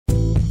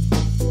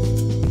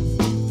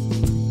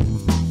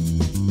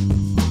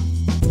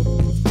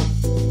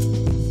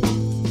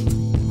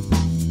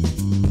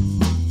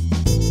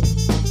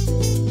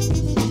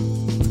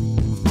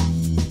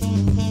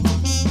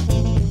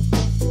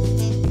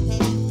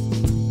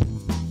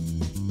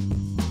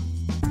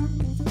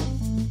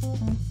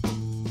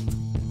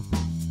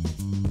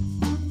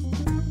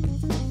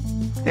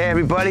Hey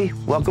everybody,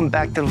 welcome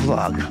back to the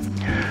vlog.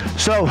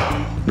 So,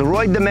 the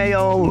Roy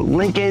DeMeo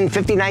Lincoln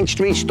 59th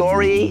Street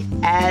story,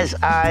 as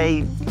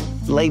I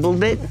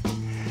labeled it,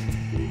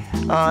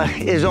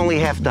 is only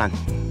half done.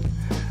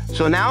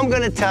 So now I'm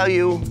gonna tell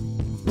you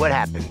what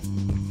happened.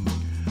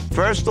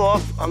 First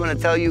off, I'm gonna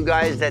tell you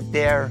guys that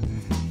there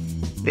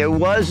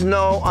was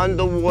no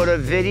underwater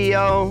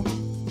video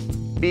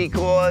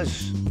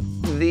because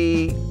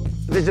the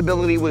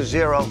visibility was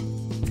 0.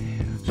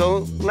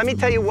 So let me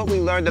tell you what we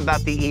learned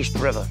about the East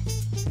River.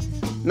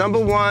 Number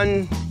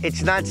one,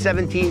 it's not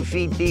 17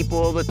 feet deep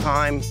all the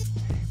time.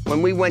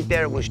 When we went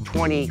there, it was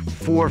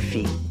 24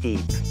 feet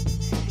deep.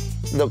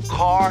 The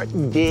car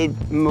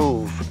did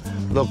move.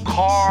 The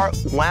car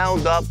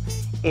wound up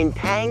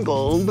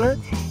entangled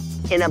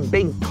in a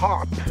big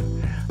tarp.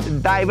 The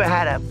diver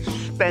had to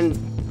spend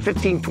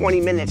 15,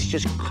 20 minutes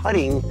just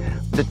cutting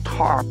the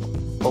tarp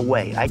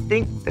away. I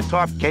think the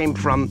tarp came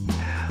from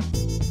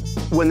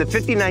when the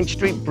 59th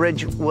Street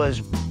Bridge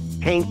was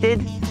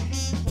painted,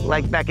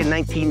 like back in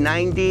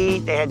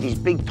 1990, they had these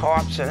big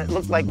tarps and it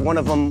looked like one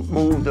of them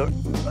moved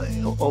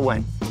or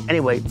went.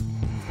 Anyway,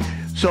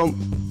 so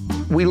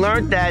we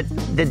learned that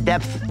the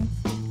depth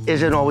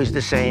isn't always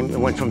the same. It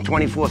went from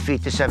 24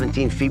 feet to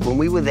 17 feet. When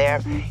we were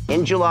there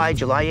in July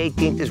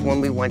 18th is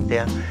when we went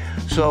there.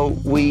 So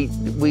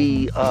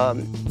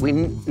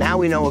now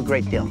we know a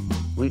great deal.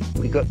 We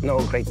know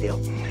a great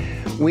deal.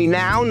 We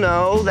now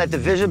know that the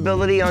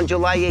visibility on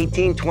July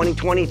 18,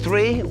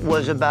 2023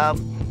 was about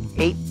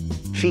 8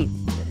 feet,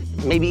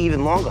 maybe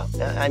even longer.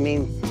 I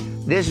mean,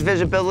 this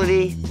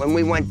visibility when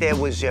we went there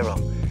was 0.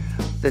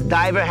 The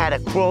diver had to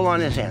crawl on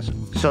his hands.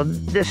 So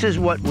this is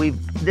what we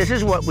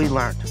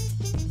learned.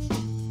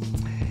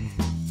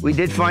 We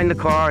did find the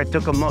car. It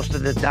took him most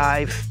of the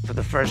dive for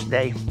the first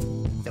day.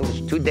 It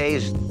was 2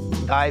 days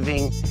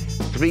diving,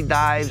 3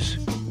 dives.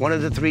 One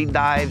of the 3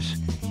 dives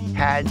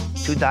had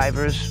 2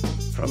 divers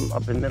from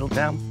up in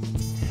Middletown.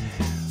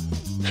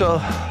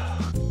 So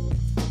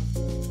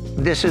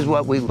this is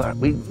what we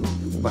learned.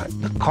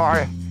 The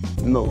car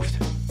moved.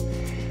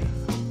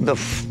 The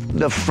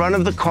front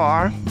of the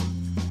car,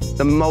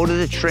 the motor,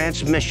 the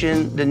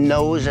transmission, the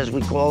nose, as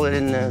we call it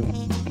in the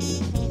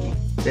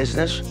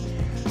business,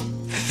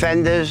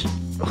 fenders,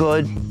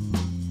 hood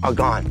are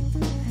gone.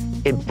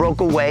 It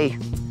broke away,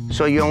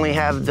 so you only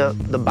have the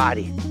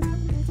body.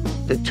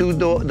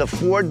 The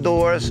 4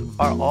 doors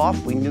are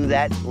off. We knew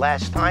that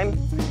last time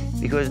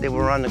because they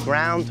were on the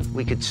ground.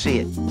 We could see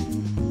it.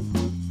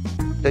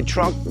 The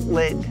trunk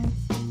lid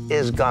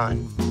is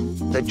gone.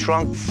 The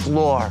trunk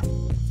floor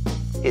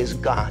is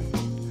gone.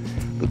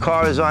 The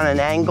car is on an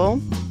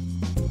angle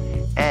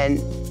and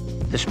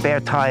the spare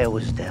tire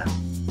was there.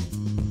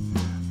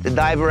 The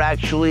diver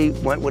actually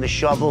went with a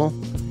shovel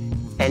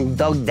and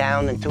dug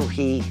down until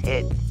he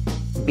hit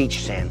beach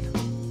sand.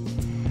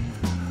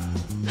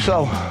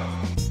 So,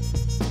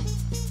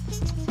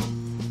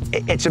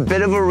 it's a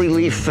bit of a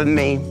relief for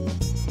me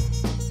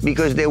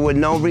because there were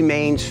no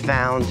remains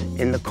found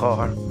in the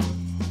car.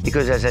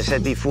 Because as I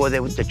said before,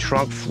 the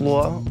trunk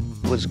floor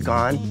was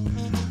gone.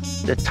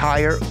 The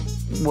tire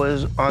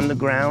was on the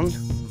ground.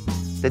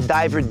 The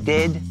diver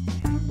did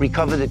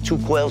recover the 2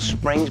 coil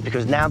springs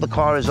because now the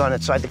car is on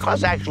its side. The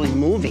car's actually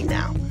moving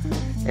now.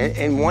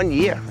 In 1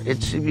 year,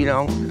 it's, you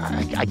know,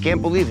 I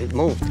can't believe it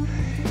moved.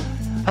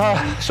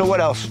 So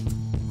what else?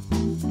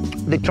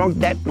 The trunk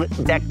deck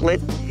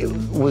lid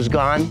was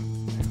gone,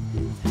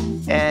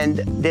 and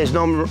there's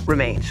no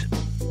remains.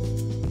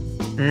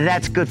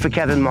 That's good for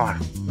Kevin Maher.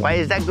 Why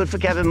is that good for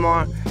Kevin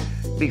Maher?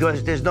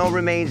 Because there's no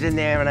remains in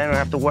there, and I don't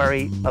have to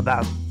worry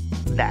about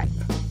that.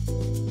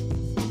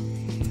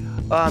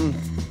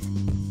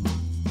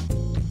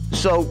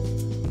 So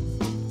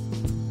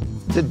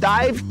the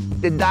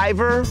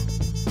diver,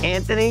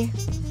 Anthony,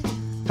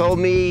 told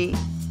me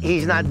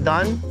he's not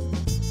done.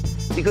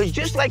 Because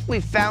just like we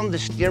found the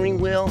steering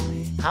wheel,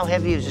 how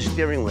heavy is the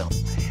steering wheel?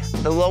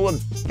 The lower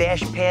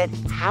dash pad,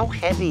 how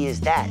heavy is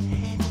that?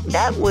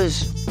 That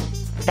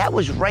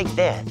was right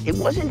there. It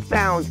wasn't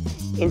found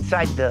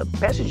inside the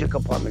passenger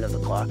compartment of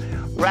the car.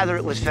 Rather,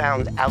 it was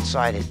found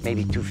outside it,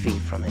 maybe 2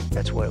 feet from it.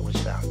 That's where it was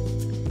found.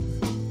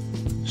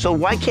 So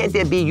why can't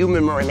there be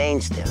human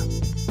remains there?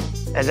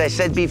 As I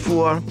said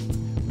before,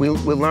 we're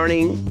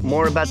learning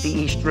more about the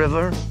East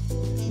River,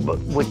 but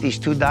with these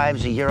 2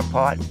 dives a year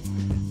apart,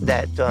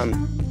 that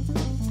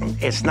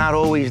it's not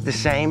always the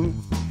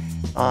same.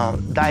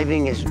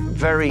 Diving is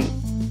very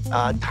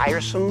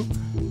tiresome.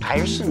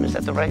 Tiresome, is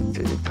that the right?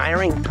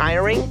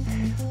 Tiring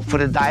for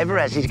the diver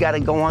as he's got to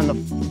go on the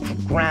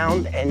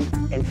ground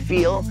and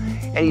feel,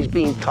 and he's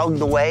being tugged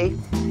away.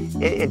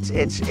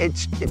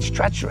 It's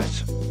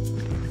treacherous.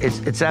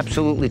 It's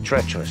absolutely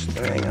treacherous.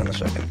 Hang on a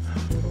second.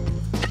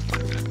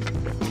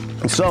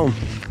 So,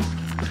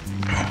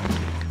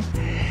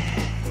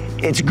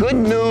 it's good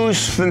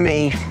news for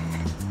me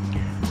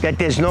that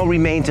there's no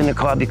remains in the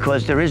car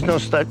because there is no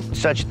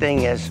such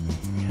thing as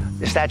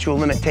the statute of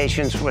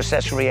limitations for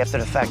accessory after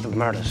the fact of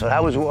murder. So I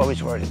was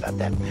always worried about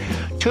that.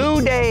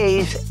 2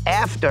 days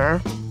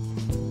after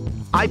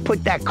I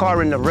put that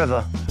car in the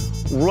river,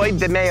 Roy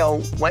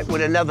DeMeo went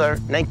with another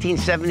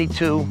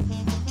 1972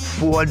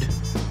 Ford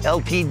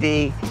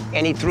LTD,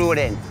 and he threw it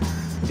in.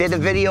 Did a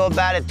video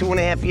about it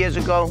 2.5 years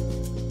ago.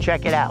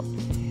 Check it out.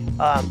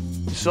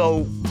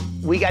 So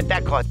we got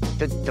that car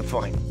to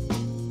find.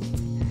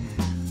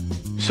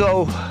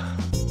 So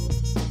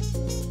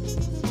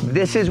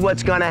this is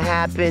what's gonna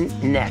happen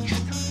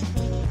next.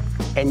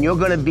 And you're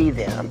gonna be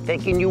there. I'm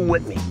taking you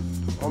with me.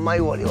 All my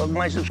audience, all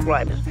my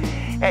subscribers.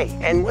 Hey,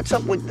 and what's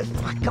up with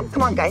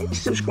come on, guys,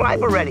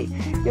 subscribe already.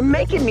 You're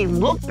making me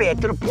look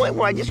bad to the point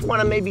where I just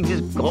wanna maybe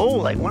just go.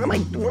 Like, what am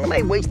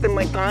I wasting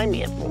my time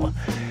here for?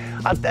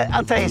 I'll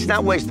tell you, it's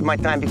not wasting my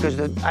time because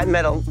I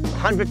met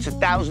hundreds of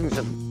thousands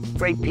of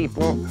great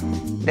people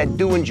that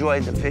do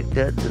enjoy the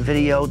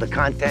video, the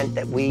content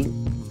that we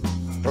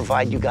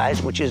provide you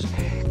guys, which is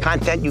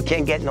content you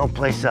can't get no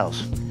place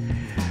else.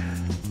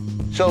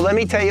 So let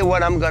me tell you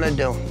what I'm gonna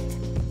do.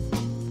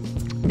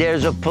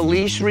 There's a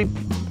police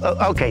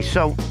okay,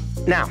 so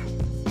now,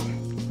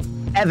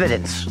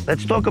 evidence.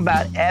 Let's talk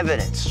about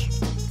evidence.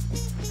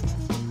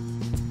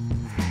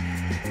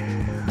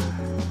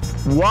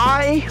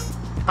 Why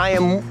I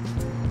am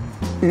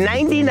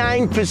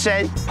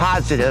 99%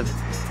 positive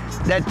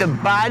that the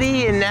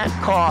body in that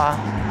car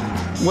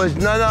was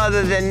none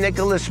other than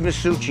Nicholas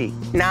Masucci.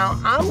 Now,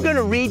 I'm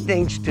gonna read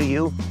things to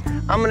you.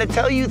 I'm gonna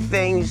tell you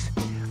things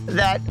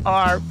that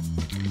are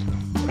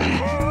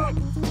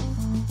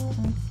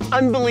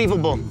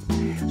unbelievable.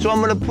 So I'm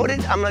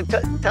gonna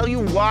tell you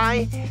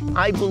why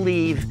I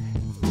believe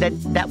that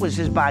that was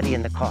his body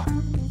in the car,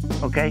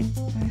 okay?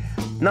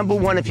 Number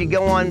one, if you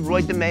go on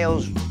Roy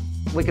DeMeo's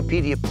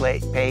Wikipedia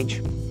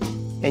page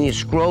and you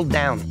scroll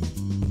down,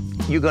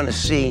 you're gonna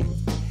see,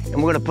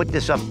 and we're gonna put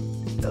this up,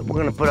 we're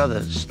gonna put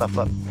other stuff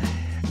up.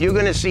 You're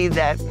gonna see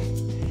that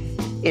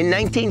in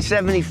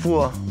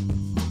 1974,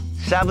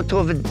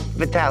 Salvatore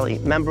Vitale,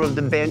 member of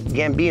the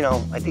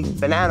Gambino, I think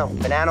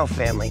Bonanno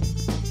family,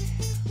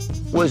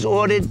 was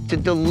ordered to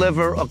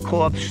deliver a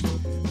corpse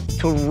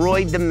to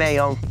Roy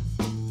DeMeo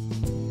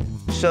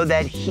so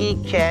that he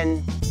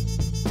can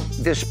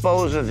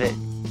dispose of it.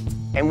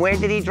 And where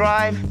did he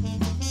drive?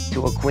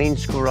 To a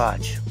Queens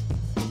garage.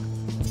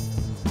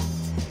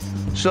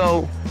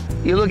 So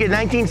you look at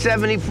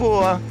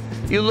 1974,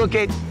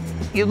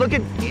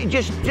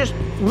 just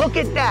look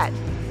at that.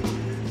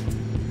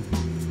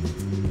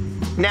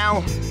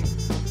 Now,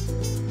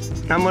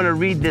 I'm gonna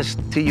read this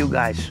to you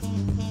guys.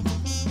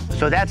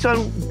 So that's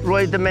on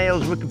Roy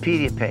DeMeo's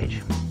Wikipedia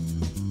page.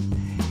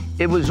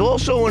 It was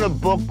also in a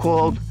book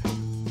called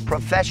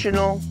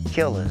Professional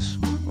Killers,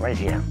 right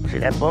here. See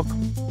that book?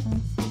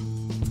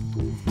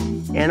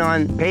 And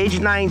on page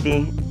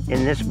 90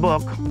 in this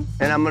book,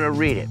 and I'm gonna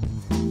read it.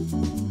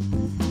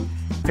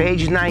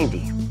 Page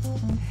 90.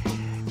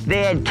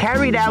 They had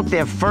carried out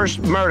their first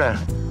murder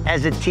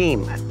as a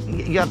team.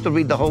 You have to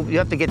read the whole, you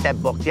have to get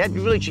that book. You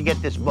really should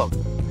get this book.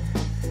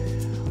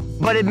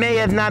 But it may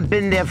have not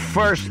been their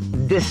first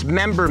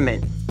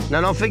dismemberment.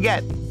 Now, don't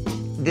forget,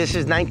 this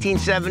is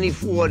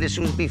 1974. This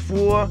was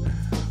before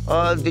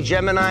the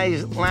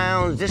Gemini's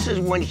Lounge. This is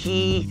when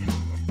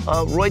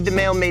Roy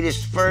DeMeo made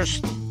his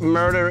first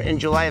murder in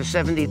July of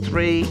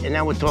 '73, and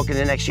now we're talking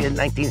the next year,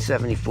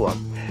 1974.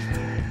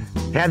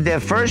 Had their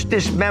first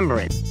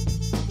dismemberment.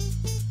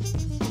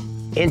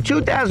 In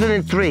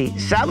 2003,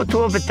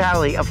 Salvatore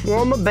Vitale, a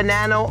former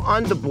Bonanno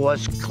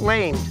underboss,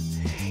 claimed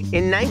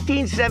in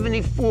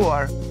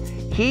 1974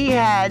 he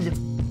had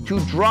to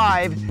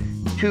drive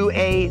to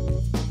a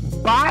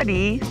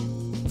body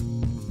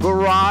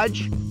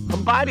garage,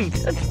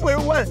 that's where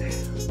it was.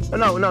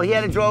 No, he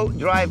had to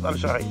drive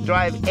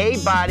a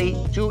body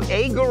to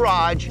a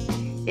garage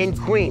in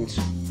Queens,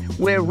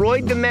 where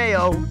Roy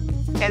DeMeo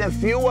and a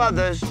few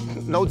others,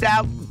 no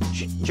doubt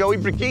Joey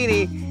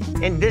Bricchini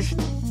and this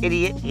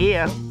idiot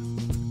here,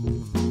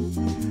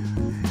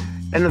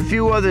 and a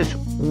few others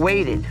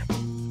waited.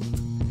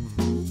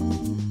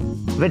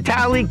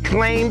 Vitale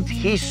claimed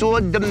he saw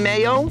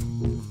DeMeo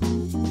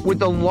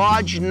with a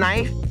large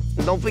knife.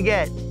 And don't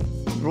forget,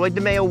 Roy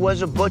DeMeo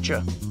was a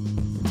butcher,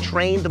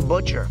 trained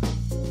butcher.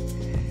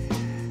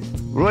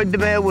 Roy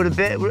DeMeo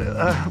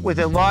with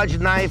a large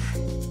knife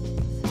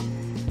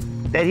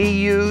that he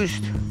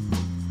used.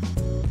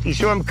 He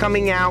saw him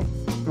coming out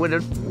with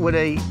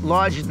a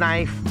large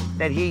knife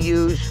that he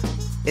used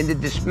in the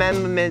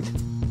dismemberment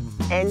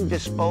and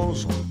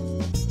disposal.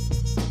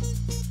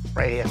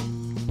 Right here,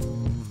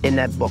 in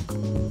that book.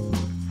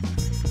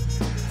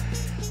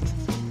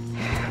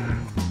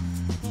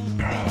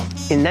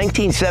 In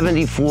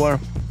 1974,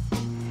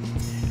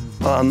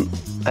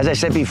 as I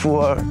said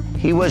before,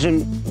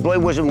 Roy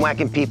wasn't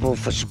whacking people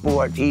for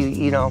sport.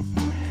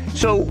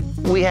 So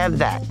we have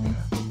that.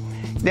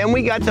 Then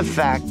we got the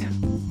fact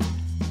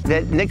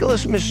that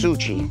Nicholas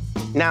Masucci.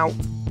 Now,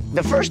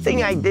 the first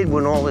thing I did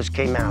when all this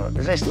came out,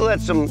 because I still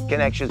had some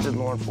connections in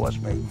law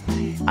enforcement,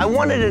 I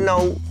wanted to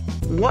know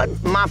what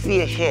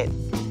mafia hit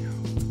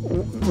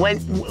where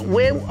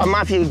a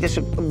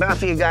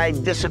mafia guy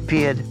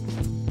disappeared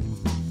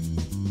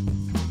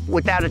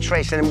without a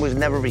trace and was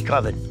never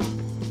recovered.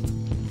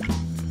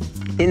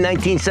 in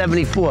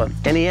 1974?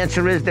 And the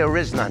answer is there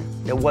is none.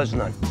 There was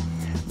none.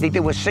 I think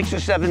there were 6 or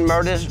 7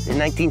 murders in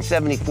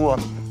 1974,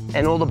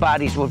 and all the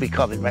bodies were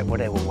recovered right where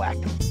they were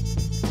whacked.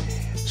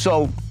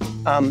 So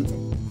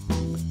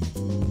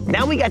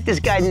now we got this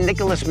guy,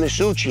 Nicholas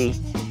Masucci.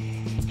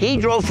 He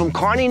drove from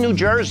Kearny, New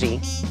Jersey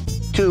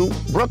to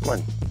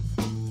Brooklyn.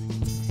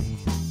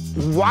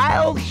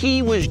 While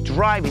he was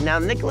driving, now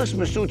Nicholas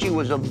Masucci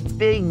was a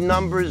big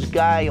numbers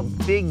guy, a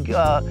big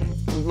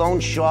loan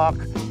shark,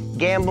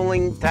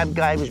 gambling type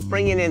guy. He was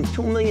bringing in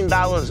 $2 million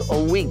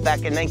a week back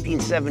in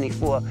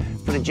 1974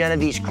 for the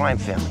Genovese crime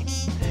family,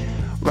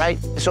 right?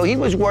 So he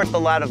was worth a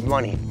lot of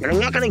money. And I'm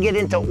not gonna get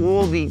into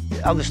all the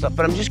other stuff,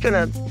 but this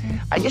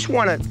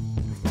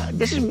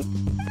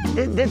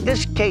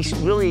case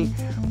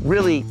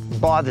really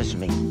bothers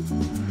me.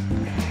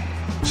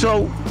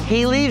 So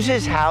he leaves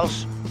his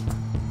house.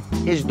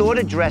 His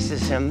daughter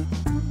dresses him.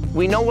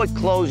 We know what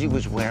clothes he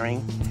was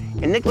wearing.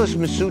 And Nicholas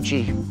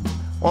Masucci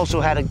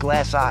also had a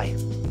glass eye.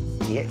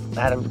 He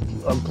had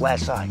a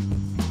glass eye.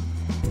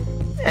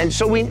 And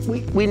so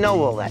we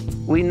know all that.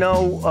 We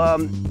know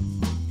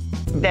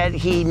that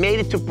he made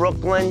it to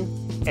Brooklyn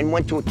and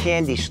went to a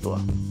candy store.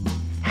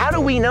 How do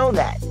we know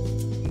that?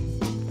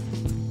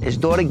 His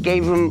daughter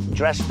gave him,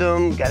 dressed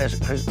him, got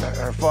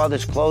her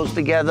father's clothes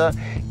together,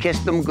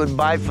 kissed him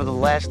goodbye for the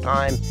last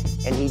time,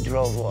 and he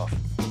drove off.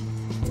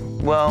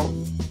 Well,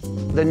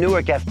 the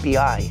Newark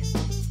FBI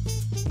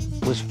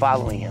was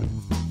following him.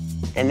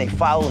 And they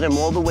followed him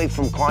all the way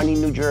from Kearny,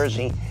 New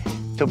Jersey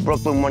to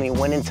Brooklyn. When he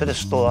went into the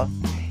store,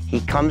 he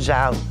comes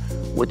out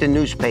with the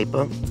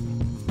newspaper,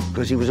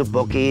 because he was a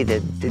bookie, they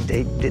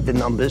did the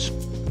numbers.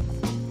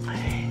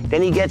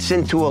 Then he gets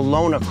into a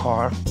loaner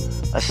car,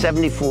 a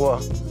 74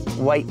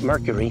 white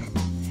Mercury,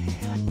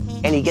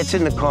 and he gets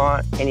in the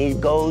car and he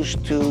goes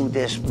to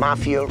this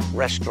mafia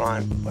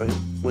restaurant where he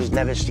was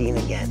never seen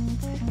again.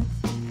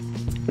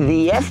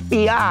 The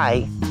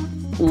FBI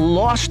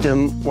lost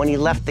him when he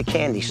left the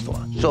candy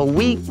store, so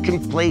we can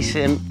place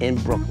him in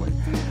Brooklyn.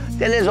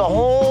 Then there's a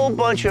whole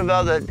bunch of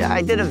other,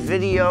 I did a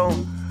video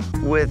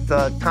with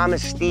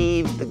Thomas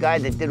Steve, the guy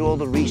that did all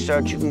the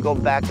research. You can go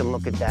back and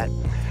look at that.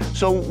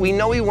 So we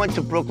know he went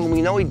to Brooklyn,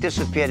 we know he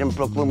disappeared in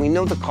Brooklyn, we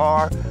know the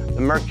car, the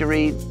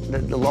Mercury, the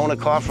loaner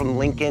car from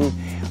Lincoln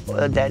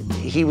that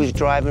he was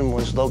driving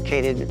was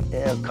located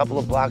a couple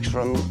of blocks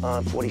from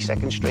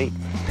 42nd Street.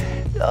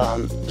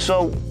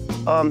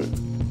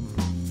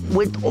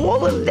 With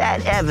all of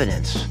that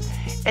evidence,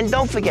 and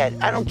don't forget,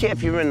 I don't care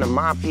if you're in the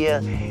mafia,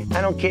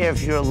 I don't care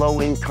if you're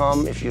low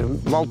income, if you're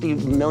a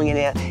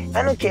multi-millionaire,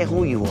 I don't care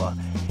who you are.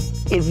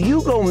 If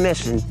you go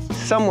missing,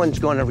 someone's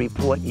gonna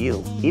report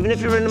you, even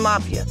if you're in the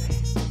mafia,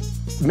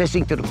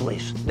 missing to the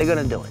police. They're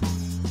gonna do it,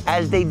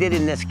 as they did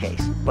in this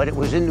case. But it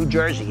was in New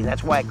Jersey, and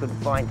that's why I couldn't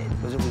find it,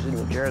 because it was in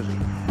New Jersey,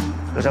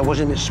 because I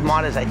wasn't as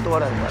smart as I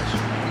thought I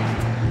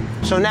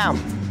was. So now,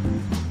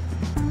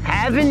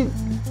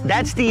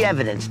 that's the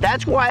evidence.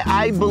 That's why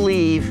I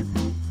believe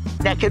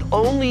that could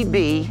only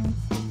be,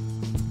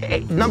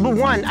 number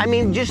one, I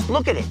mean, just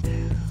look at it.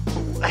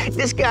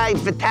 This guy,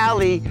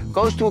 Vitali,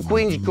 goes to a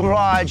Queens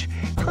garage.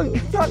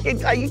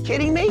 Are you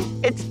kidding me?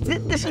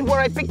 This is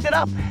where I picked it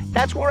up.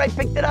 That's where I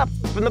picked it up,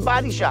 from the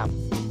body shop,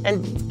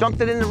 and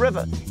dumped it in the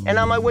river. And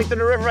on my way to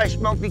the river, I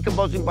smelled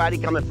decomposing body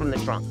coming from the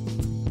trunk.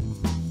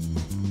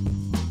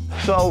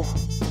 So,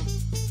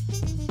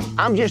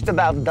 I'm just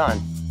about done.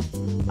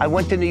 I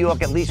went to New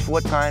York at least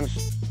 4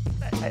 times.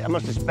 I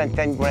must have spent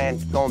 10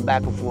 grand going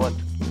back and forth,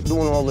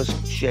 doing all this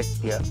shit,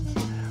 yeah.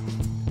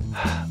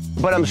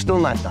 But I'm still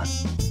not done.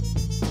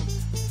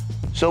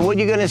 So what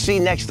you're gonna see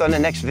next on the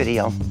next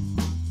video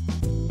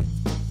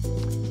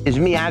is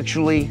me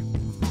actually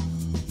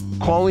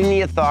calling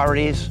the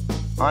authorities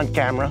on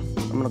camera.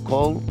 I'm gonna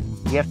call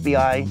the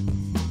FBI.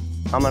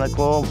 I'm gonna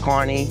call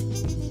Kearny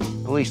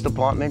Police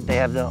Department. They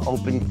have the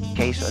open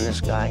case on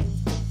this guy.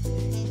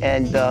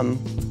 And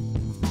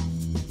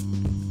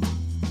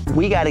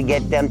we got to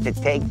get them to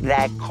take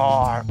that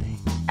car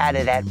out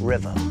of that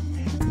river.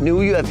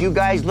 If you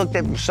guys looked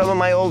at some of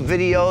my old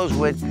videos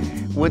with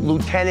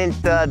Lieutenant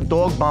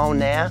Dogbone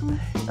there,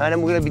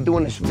 and we're going to be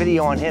doing this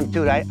video on him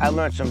too. I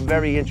learned some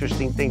very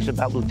interesting things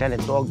about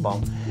Lieutenant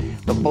Dogbone,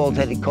 the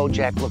bald-headed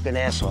Kojak-looking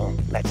asshole.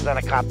 That's not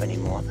a cop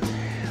anymore.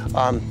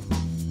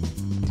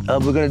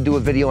 We're going to do a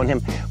video on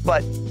him.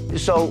 But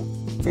so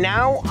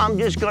now I'm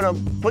just going to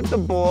put the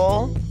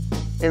ball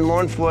in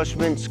law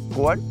enforcement's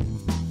court.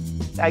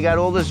 I got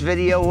all this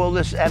video, all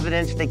this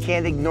evidence. They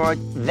can't ignore it.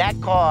 That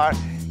car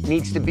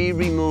needs to be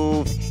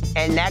removed,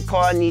 and that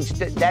car needs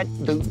to,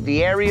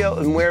 the area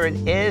and where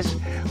it is,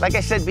 like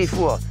I said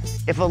before,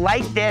 if a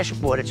light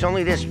dashboard, it's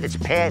only this, it's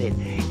padded.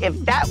 If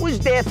that was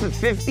there for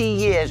 50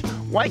 years,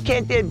 why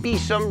can't there be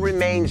some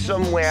remains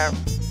somewhere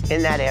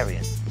in that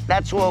area?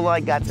 That's all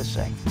I got to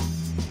say.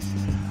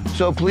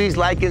 So please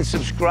like and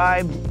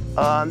subscribe.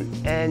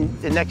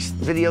 And the next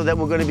video that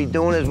we're going to be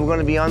doing is we're going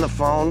to be on the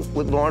phone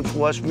with law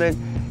enforcement,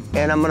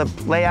 and I'm going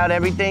to lay out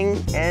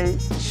everything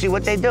and see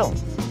what they do.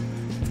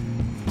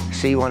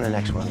 See you on the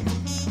next one.